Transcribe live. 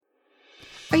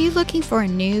Are you looking for a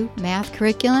new math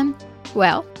curriculum?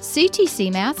 Well,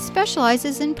 CTC Math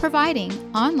specializes in providing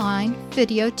online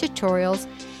video tutorials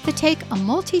that take a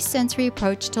multi-sensory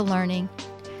approach to learning.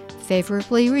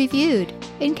 Favorably reviewed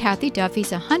in Kathy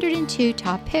Duffy's 102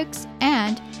 Top Picks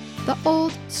and the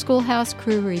Old Schoolhouse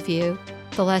Crew Review.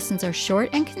 The lessons are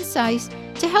short and concise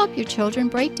to help your children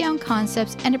break down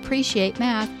concepts and appreciate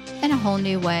math in a whole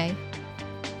new way.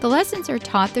 The lessons are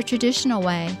taught the traditional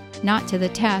way, not to the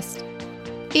test.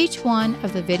 Each one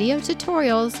of the video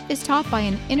tutorials is taught by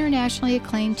an internationally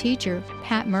acclaimed teacher,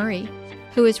 Pat Murray,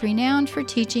 who is renowned for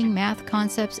teaching math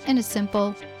concepts in a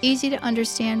simple,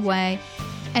 easy-to-understand way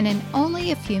and in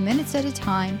only a few minutes at a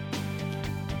time.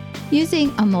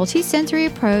 Using a multi-sensory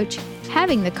approach,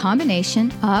 having the combination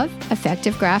of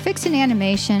effective graphics and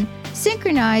animation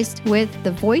synchronized with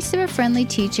the voice of a friendly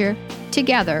teacher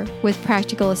together with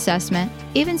practical assessment,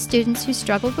 even students who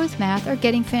struggled with math are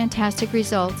getting fantastic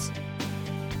results.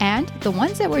 And the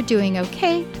ones that were doing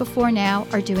okay before now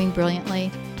are doing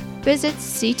brilliantly. Visit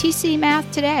CTC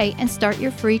Math today and start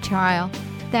your free trial.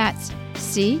 That's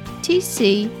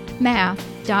ctcmath.com.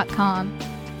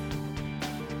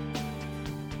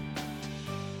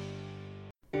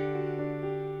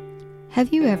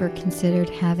 Have you ever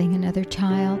considered having another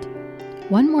child?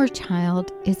 One More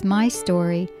Child is my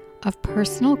story of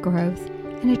personal growth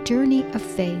and a journey of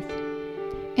faith.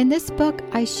 In this book,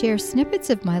 I share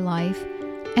snippets of my life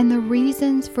and the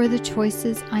reasons for the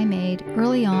choices I made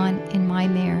early on in my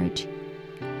marriage.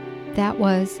 That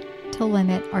was to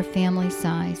limit our family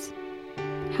size.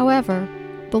 However,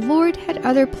 the Lord had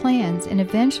other plans, and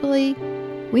eventually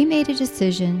we made a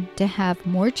decision to have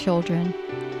more children,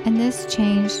 and this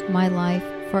changed my life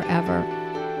forever.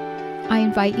 I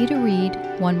invite you to read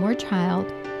One More Child,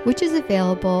 which is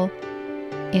available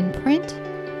in print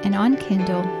and on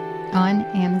Kindle on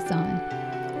Amazon.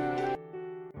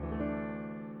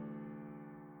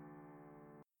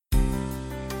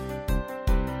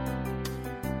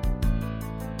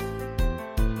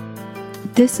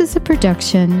 This is a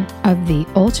production of the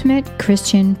Ultimate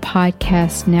Christian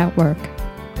Podcast Network.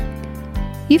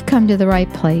 You've come to the right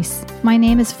place. My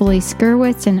name is Felice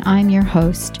Gerwitz, and I'm your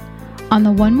host. On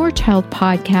the One More Child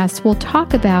podcast, we'll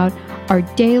talk about our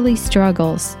daily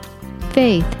struggles,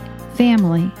 faith,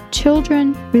 family,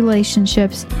 children,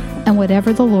 relationships, and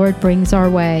whatever the Lord brings our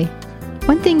way.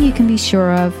 One thing you can be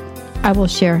sure of, I will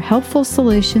share helpful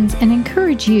solutions and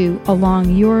encourage you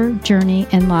along your journey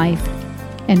in life.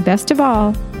 And best of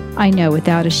all, I know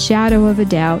without a shadow of a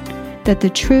doubt that the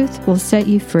truth will set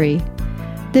you free.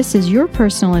 This is your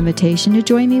personal invitation to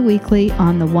join me weekly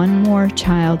on the One More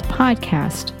Child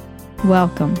podcast.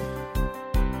 Welcome.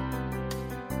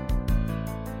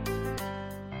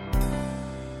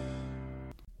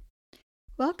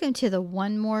 Welcome to the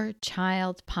One More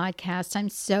Child podcast. I'm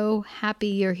so happy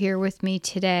you're here with me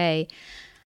today.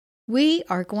 We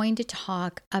are going to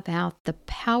talk about the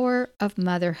power of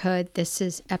motherhood. This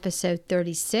is episode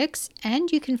 36,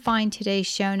 and you can find today's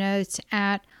show notes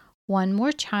at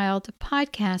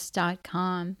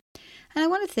onemorechildpodcast.com. And I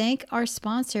want to thank our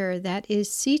sponsor, that is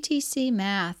CTC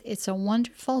Math. It's a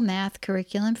wonderful math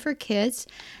curriculum for kids,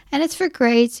 and it's for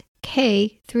grades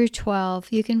K through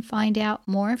 12. You can find out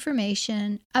more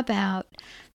information about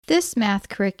this math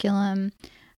curriculum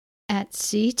at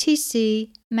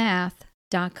ctcmath.com.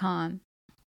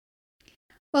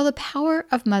 Well, the power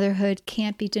of motherhood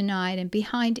can't be denied, and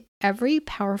behind every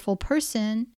powerful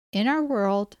person in our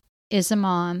world is a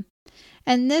mom.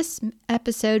 In this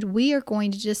episode, we are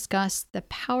going to discuss the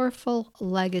powerful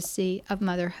legacy of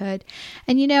motherhood.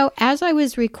 And as I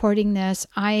was recording this,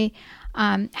 I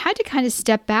had to kind of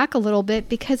step back a little bit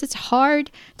because it's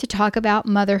hard to talk about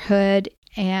motherhood,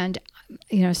 and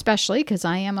especially because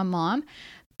I am a mom.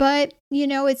 But,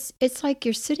 it's like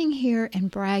you're sitting here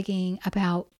and bragging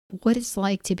about what it's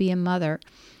like to be a mother.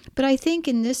 But I think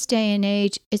in this day and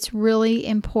age, it's really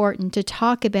important to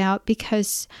talk about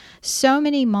because so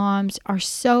many moms are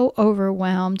so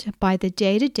overwhelmed by the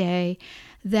day-to-day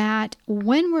that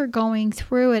when we're going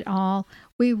through it all,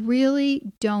 we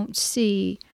really don't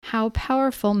see how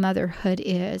powerful motherhood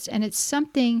is. And it's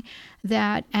something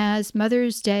that as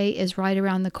Mother's Day is right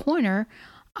around the corner,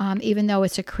 even though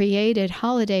it's a created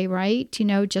holiday, right?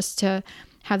 Just to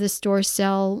have the store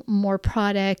sell more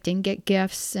product and get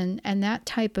gifts and that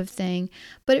type of thing.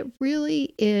 But it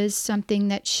really is something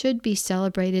that should be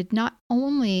celebrated not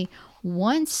only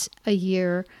once a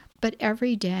year, but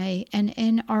every day. And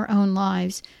in our own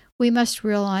lives, we must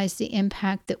realize the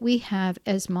impact that we have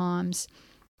as moms.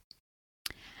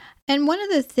 And one of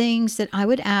the things that I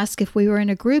would ask if we were in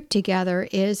a group together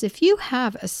is if you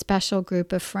have a special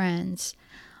group of friends,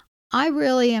 I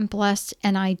really am blessed,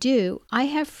 and I do. I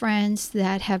have friends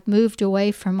that have moved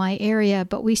away from my area,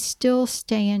 but we still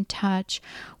stay in touch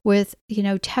with,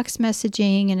 text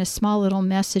messaging and a small little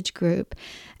message group.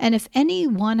 And if any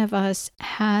one of us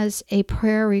has a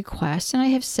prayer request, and I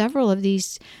have several of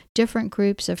these different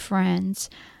groups of friends,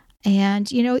 and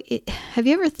have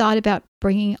you ever thought about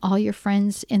bringing all your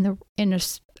friends in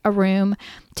a room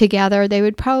together? They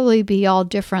would probably be all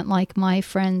different, like my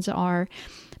friends are.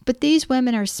 But these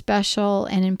women are special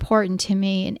and important to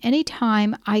me. And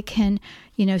anytime I can,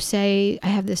 say I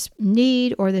have this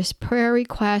need or this prayer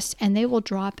request, and they will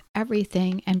drop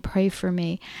everything and pray for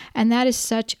me. And that is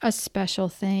such a special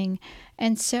thing.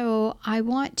 And so I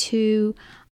want to,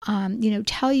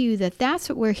 tell you that that's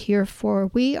what we're here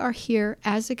for. We are here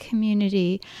as a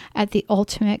community at the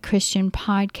Ultimate Christian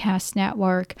Podcast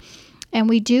Network. And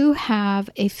we do have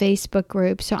a Facebook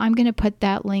group, so I'm going to put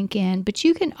that link in. But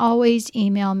you can always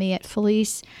email me at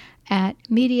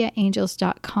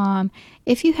felice@mediaangels.com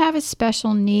if you have a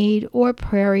special need or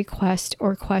prayer request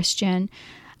or question.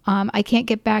 I can't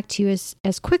get back to you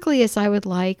as quickly as I would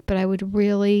like, but I would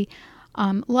really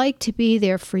like to be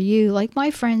there for you, like my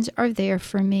friends are there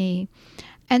for me.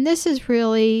 And this is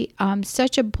really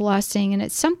such a blessing, and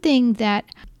it's something that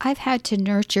I've had to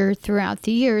nurture throughout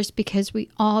the years because we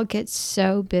all get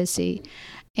so busy.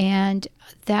 And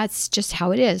that's just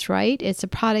how it is, right? It's a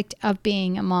product of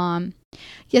being a mom.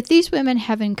 Yet these women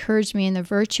have encouraged me in the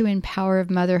virtue and power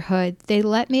of motherhood. They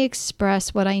let me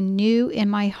express what I knew in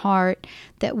my heart,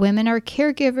 that women are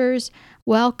caregivers,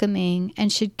 welcoming,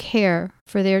 and should care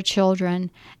for their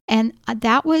children. And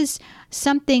that was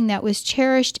something that was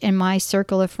cherished in my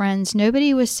circle of friends.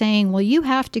 Nobody was saying, well, you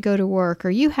have to go to work or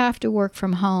you have to work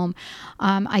from home.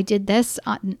 I did this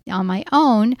on my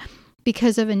own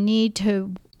because of a need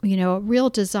to, a real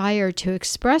desire to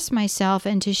express myself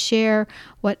and to share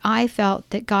what I felt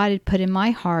that God had put in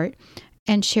my heart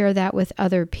and share that with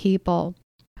other people.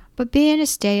 But being a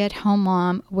stay-at-home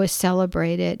mom was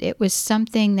celebrated. It was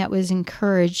something that was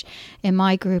encouraged in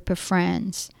my group of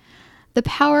friends. The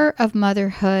power of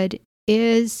motherhood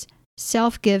is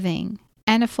self-giving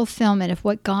and a fulfillment of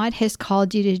what God has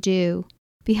called you to do.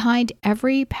 Behind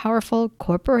every powerful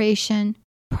corporation,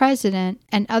 president,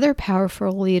 and other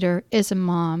powerful leader is a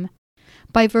mom.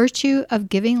 By virtue of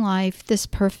giving life, this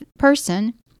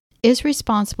person is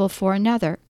responsible for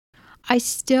another. I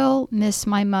still miss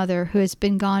my mother, who has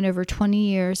been gone over 20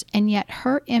 years, and yet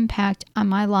her impact on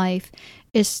my life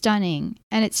is stunning,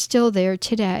 and it's still there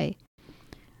today.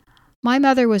 My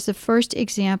mother was the first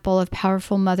example of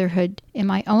powerful motherhood in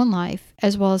my own life,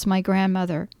 as well as my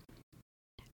grandmother.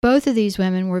 Both of these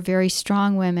women were very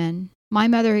strong women. My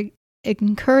mother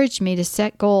encouraged me to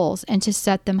set goals and to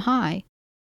set them high.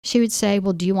 She would say,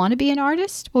 well, do you want to be an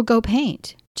artist? Well, go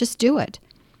paint. Just do it.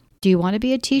 Do you want to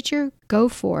be a teacher? Go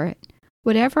for it.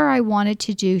 Whatever I wanted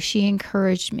to do, she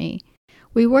encouraged me.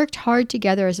 We worked hard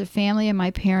together as a family in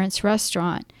my parents'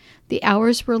 restaurant. The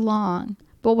hours were long,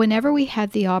 but whenever we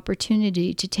had the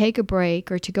opportunity to take a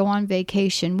break or to go on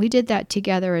vacation, we did that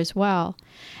together as well.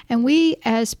 And we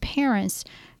as parents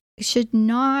should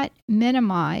not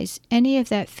minimize any of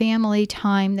that family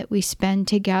time that we spend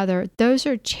together. Those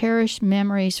are cherished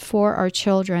memories for our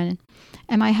children.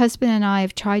 And my husband and I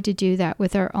have tried to do that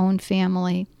with our own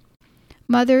family.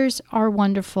 Mothers are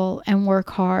wonderful and work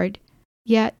hard,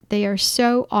 yet they are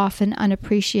so often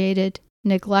unappreciated,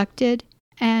 neglected,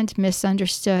 and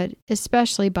misunderstood,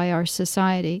 especially by our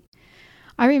society.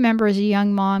 I remember as a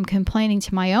young mom complaining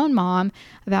to my own mom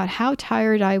about how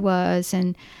tired I was,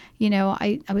 and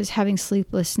I was having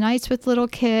sleepless nights with little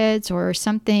kids, or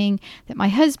something that my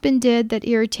husband did that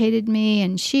irritated me,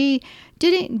 and she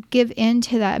didn't give in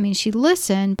to that. I mean, she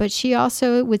listened, but she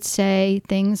also would say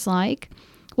things like,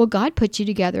 well, God put you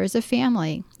together as a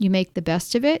family. You make the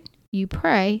best of it, you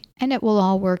pray, and it will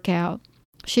all work out.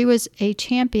 She was a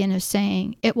champion of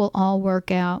saying, it will all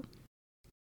work out.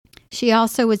 She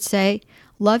also would say,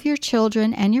 love your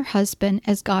children and your husband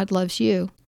as God loves you.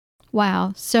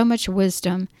 Wow, so much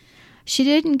wisdom. She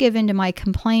didn't give in to my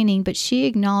complaining, but she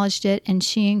acknowledged it and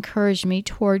she encouraged me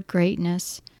toward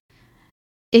greatness.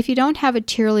 If you don't have a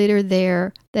cheerleader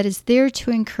there that is there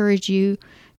to encourage you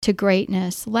to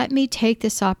greatness, let me take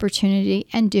this opportunity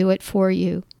and do it for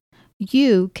you.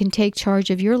 You can take charge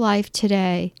of your life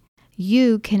today.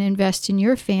 You can invest in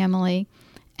your family,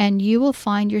 and you will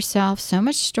find yourself so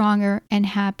much stronger and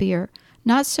happier,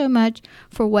 not so much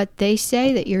for what they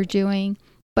say that you're doing,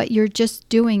 but you're just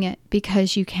doing it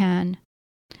because you can.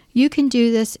 You can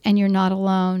do this, and you're not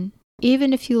alone.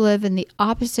 Even if you live in the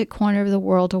opposite corner of the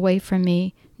world away from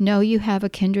me, know you have a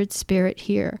kindred spirit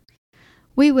here.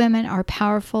 We women are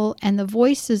powerful, and the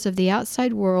voices of the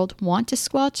outside world want to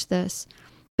squelch this.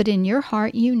 But in your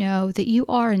heart, you know that you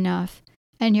are enough,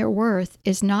 and your worth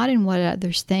is not in what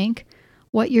others think,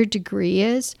 what your degree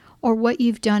is, or what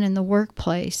you've done in the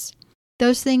workplace.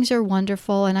 Those things are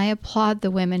wonderful, and I applaud the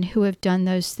women who have done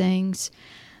those things.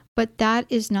 But that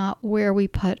is not where we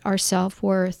put our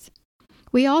self-worth.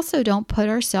 We also don't put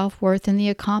our self-worth in the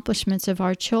accomplishments of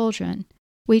our children.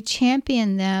 We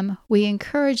champion them, we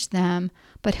encourage them,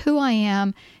 but who I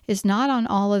am is not on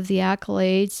all of the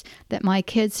accolades that my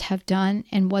kids have done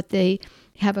and what they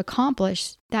have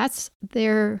accomplished. That's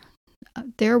their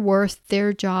worth,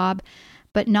 their job,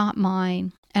 but not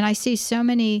mine. And I see so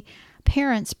many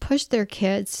parents push their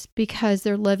kids because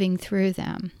they're living through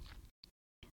them.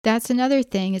 That's another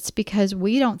thing. It's because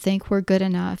we don't think we're good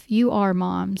enough. You are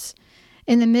moms.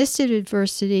 In the midst of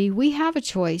adversity, we have a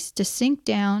choice to sink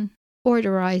down or to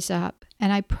rise up.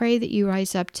 And I pray that you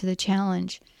rise up to the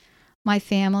challenge. My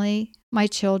family, my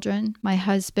children, my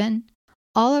husband,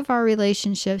 all of our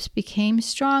relationships became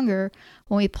stronger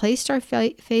when we placed our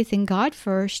faith in God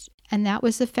first, and that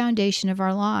was the foundation of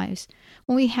our lives.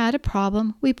 When we had a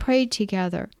problem, we prayed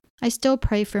together. I still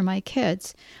pray for my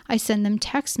kids. I send them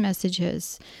text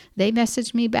messages. They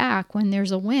message me back when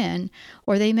there's a win,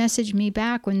 or they message me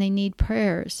back when they need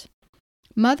prayers.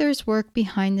 Mothers work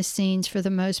behind the scenes for the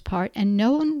most part, and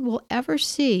no one will ever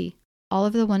see all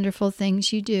of the wonderful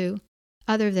things you do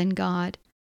other than God.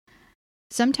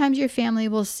 Sometimes your family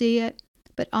will see it,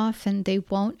 but often they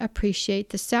won't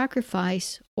appreciate the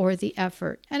sacrifice or the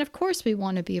effort. And of course we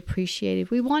want to be appreciated.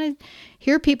 We want to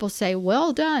hear people say,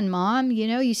 "Well done, Mom. You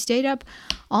know, you stayed up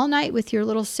all night with your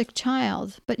little sick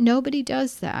child." But nobody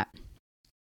does that.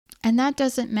 And that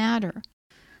doesn't matter.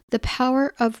 The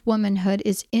power of womanhood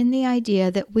is in the idea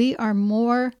that we are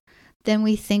more than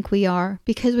we think we are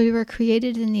because we were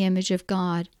created in the image of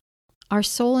God. Our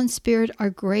soul and spirit are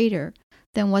greater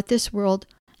than what this world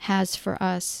has for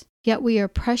us. Yet we are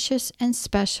precious and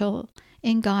special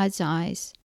in God's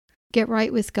eyes. Get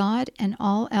right with God and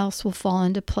all else will fall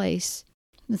into place.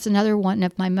 That's another one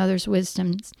of my mother's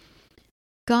wisdoms.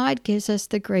 God gives us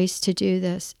the grace to do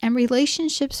this, and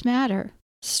relationships matter.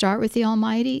 Start with the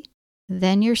Almighty,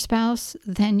 then your spouse,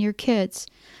 then your kids.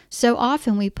 So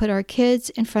often we put our kids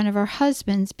in front of our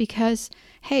husbands because,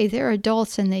 hey, they're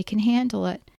adults and they can handle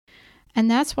it.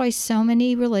 And that's why so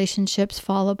many relationships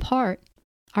fall apart.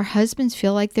 Our husbands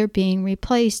feel like they're being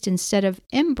replaced instead of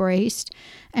embraced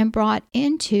and brought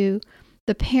into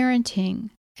the parenting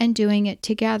and doing it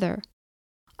together.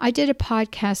 I did a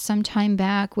podcast some time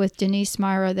back with Denise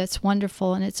Myra that's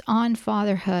wonderful, and it's on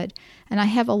fatherhood, and I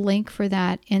have a link for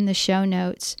that in the show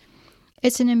notes.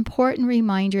 It's an important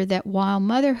reminder that while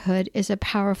motherhood is a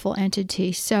powerful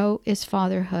entity, so is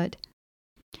fatherhood.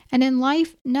 And in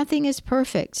life, nothing is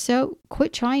perfect, so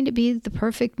quit trying to be the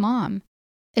perfect mom.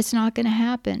 It's not going to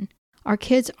happen. Our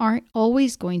kids aren't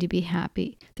always going to be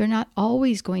happy. They're not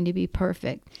always going to be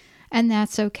perfect. And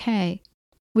that's okay.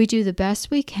 We do the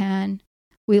best we can.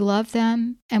 We love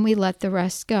them and we let the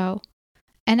rest go.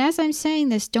 And as I'm saying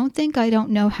this, don't think I don't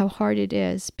know how hard it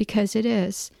is, because it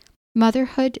is.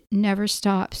 Motherhood never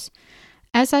stops.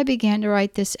 As I began to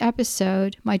write this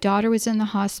episode, my daughter was in the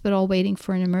hospital waiting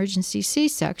for an emergency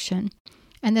C-section.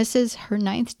 And this is her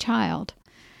 9th child.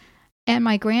 And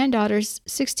my granddaughter's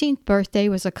 16th birthday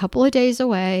was a couple of days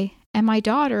away, and my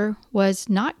daughter was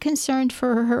not concerned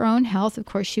for her own health. Of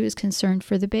course, she was concerned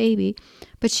for the baby,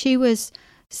 but she was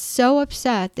so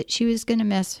upset that she was going to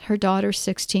miss her daughter's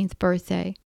 16th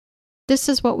birthday. This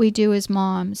is what we do as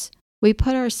moms. We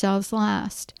put ourselves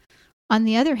last. On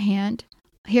the other hand,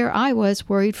 here I was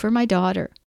worried for my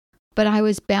daughter, but I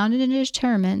was bound and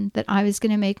determined that I was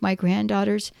going to make my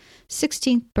granddaughter's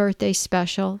 16th birthday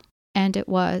special, and it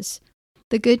was.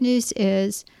 The good news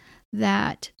is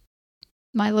that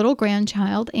my little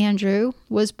grandchild, Andrew,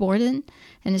 was born in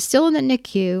and is still in the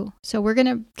NICU, so we're going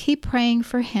to keep praying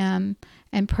for him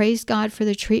and praise God for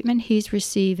the treatment he's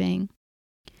receiving.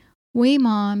 We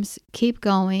moms keep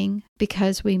going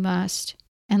because we must,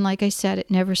 and like I said,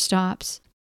 it never stops.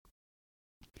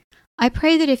 I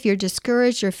pray that if you're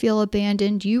discouraged or feel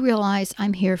abandoned, you realize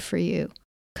I'm here for you.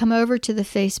 Come over to the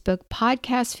Facebook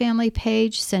podcast family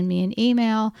page, send me an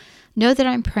email. Know that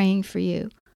I'm praying for you.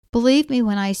 Believe me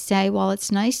when I say, while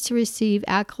it's nice to receive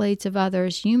accolades of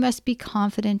others, you must be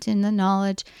confident in the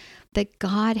knowledge that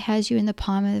God has you in the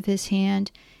palm of his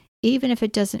hand, even if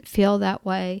it doesn't feel that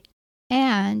way.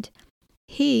 And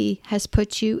he has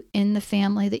put you in the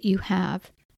family that you have.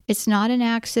 It's not an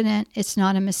accident. It's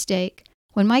not a mistake.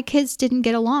 When my kids didn't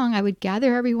get along, I would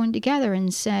gather everyone together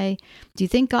and say, do you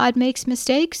think God makes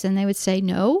mistakes? And they would say,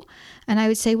 no. And I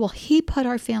would say, well, He put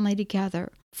our family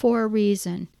together for a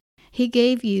reason. He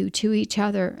gave you to each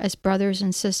other as brothers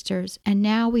and sisters, and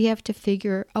now we have to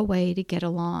figure a way to get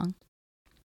along.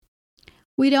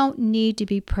 We don't need to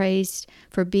be praised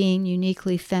for being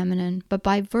uniquely feminine, but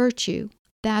by virtue,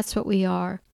 that's what we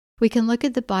are. We can look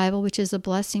at the Bible, which is a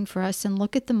blessing for us, and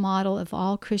look at the model of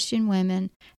all Christian women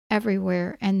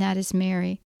everywhere, and that is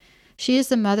Mary. She is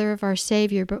the mother of our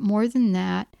Savior, but more than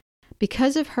that,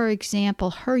 because of her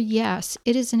example, her yes,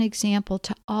 it is an example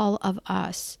to all of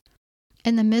us.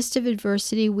 In the midst of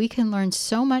adversity, we can learn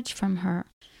so much from her.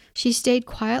 She stayed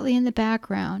quietly in the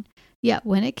background, yet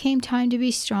when it came time to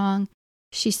be strong,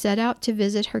 she set out to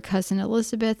visit her cousin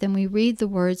Elizabeth, and we read the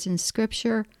words in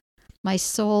Scripture, "My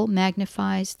soul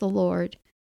magnifies the Lord."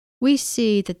 We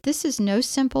see that this is no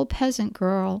simple peasant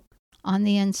girl on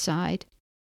the inside.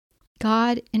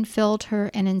 God infilled her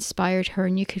and inspired her,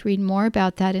 and you could read more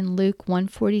about that in Luke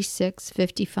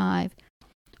 1:46-55.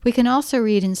 We can also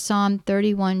read in Psalm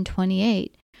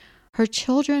 31:28, "Her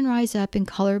children rise up in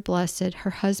color blessed, her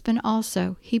husband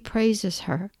also, he praises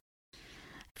her."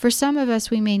 For some of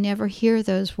us, we may never hear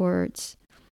those words,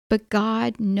 but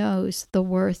God knows the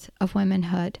worth of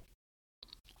womanhood.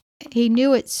 He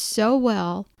knew it so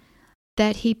well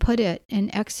that He put it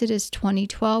in Exodus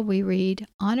 20:12. We read,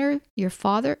 "Honor your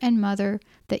father and mother,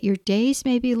 that your days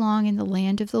may be long in the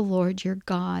land of the Lord your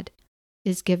God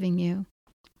is giving you."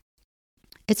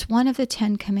 It's one of the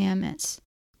 10 commandments.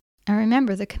 And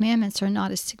remember, the commandments are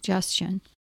not a suggestion.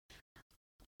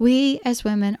 We as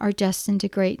women are destined to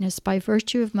greatness by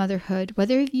virtue of motherhood,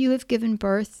 whether you have given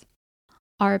birth,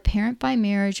 are a parent by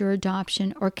marriage or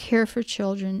adoption, or care for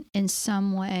children in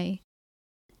some way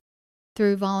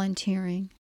through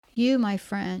volunteering. You, my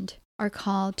friend, are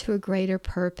called to a greater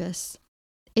purpose.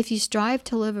 If you strive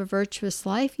to live a virtuous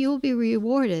life, you will be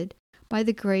rewarded by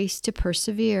the grace to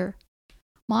persevere.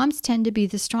 Moms tend to be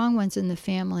the strong ones in the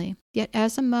family, yet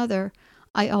as a mother,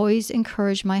 I always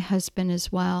encourage my husband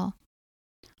as well.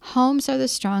 Homes are the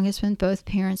strongest when both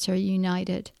parents are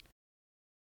united.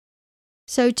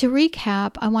 So to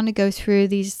recap, I want to go through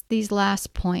these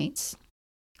last points.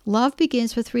 Love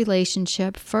begins with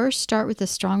relationship. First, start with a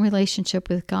strong relationship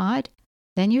with God,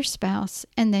 then your spouse,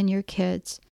 and then your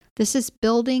kids. This is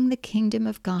building the kingdom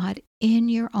of God in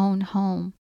your own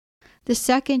home. The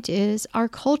second is our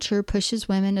culture pushes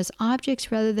women as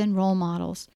objects rather than role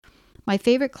models. My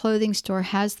favorite clothing store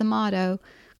has the motto,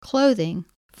 "Clothing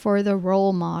for the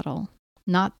role model,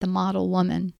 not the model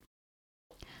woman."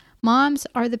 Moms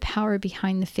are the power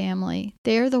behind the family.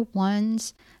 They are the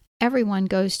ones everyone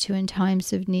goes to in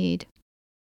times of need.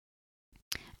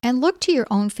 And look to your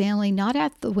own family, not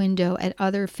at the window at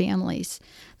other families.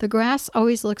 The grass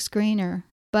always looks greener,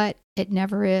 but it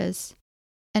never is.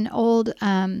 An old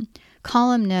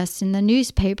columnist in the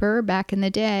newspaper back in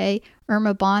the day,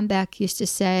 Irma Bombeck, used to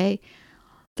say,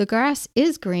 "The grass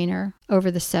is greener over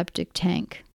the septic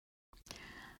tank."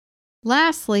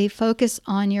 Lastly, focus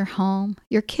on your home.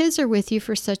 Your kids are with you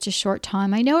for such a short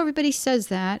time. I know everybody says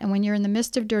that, and when you're in the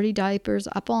midst of dirty diapers,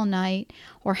 up all night,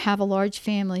 or have a large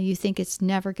family, you think it's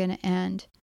never going to end.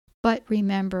 But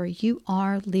remember, you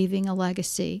are leaving a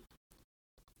legacy.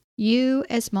 You,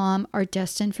 as mom, are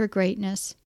destined for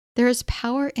greatness. There is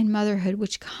power in motherhood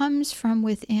which comes from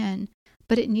within,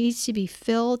 but it needs to be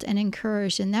filled and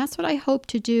encouraged. And that's what I hope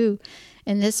to do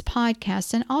in this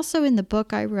podcast and also in the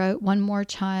book I wrote, One More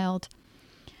Child.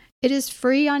 It is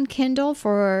free on Kindle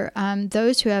for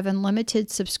those who have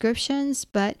unlimited subscriptions,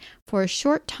 but for a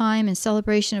short time in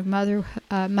celebration of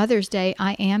Mother's Day,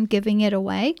 I am giving it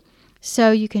away.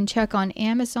 So you can check on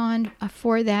Amazon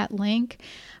for that link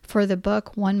for the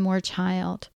book, One More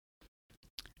Child.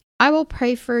 I will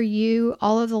pray for you,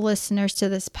 all of the listeners to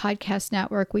this podcast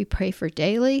network. We pray for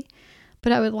daily,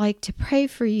 but I would like to pray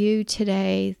for you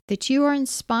today that you are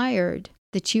inspired,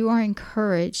 that you are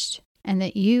encouraged, and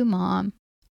that you, Mom,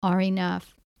 are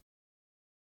enough.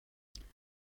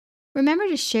 Remember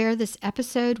to share this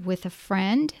episode with a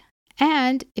friend.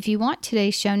 And if you want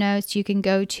today's show notes, you can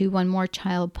go to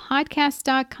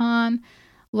onemorecHildpodcast.com,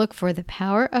 look for The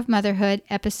Power of Motherhood,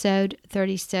 episode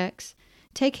 36.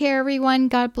 Take care, everyone.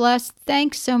 God bless.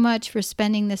 Thanks so much for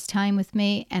spending this time with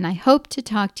me, and I hope to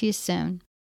talk to you soon.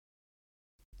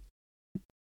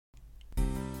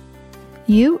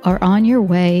 You are on your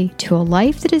way to a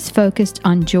life that is focused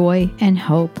on joy and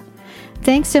hope.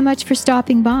 Thanks so much for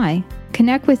stopping by.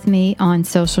 Connect with me on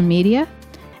social media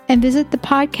and visit the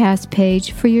podcast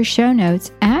page for your show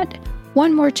notes at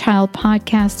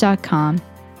onemorechildpodcast.com.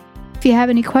 If you have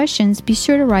any questions, be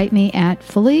sure to write me at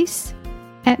Felice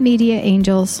at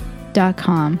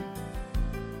mediaangels.com.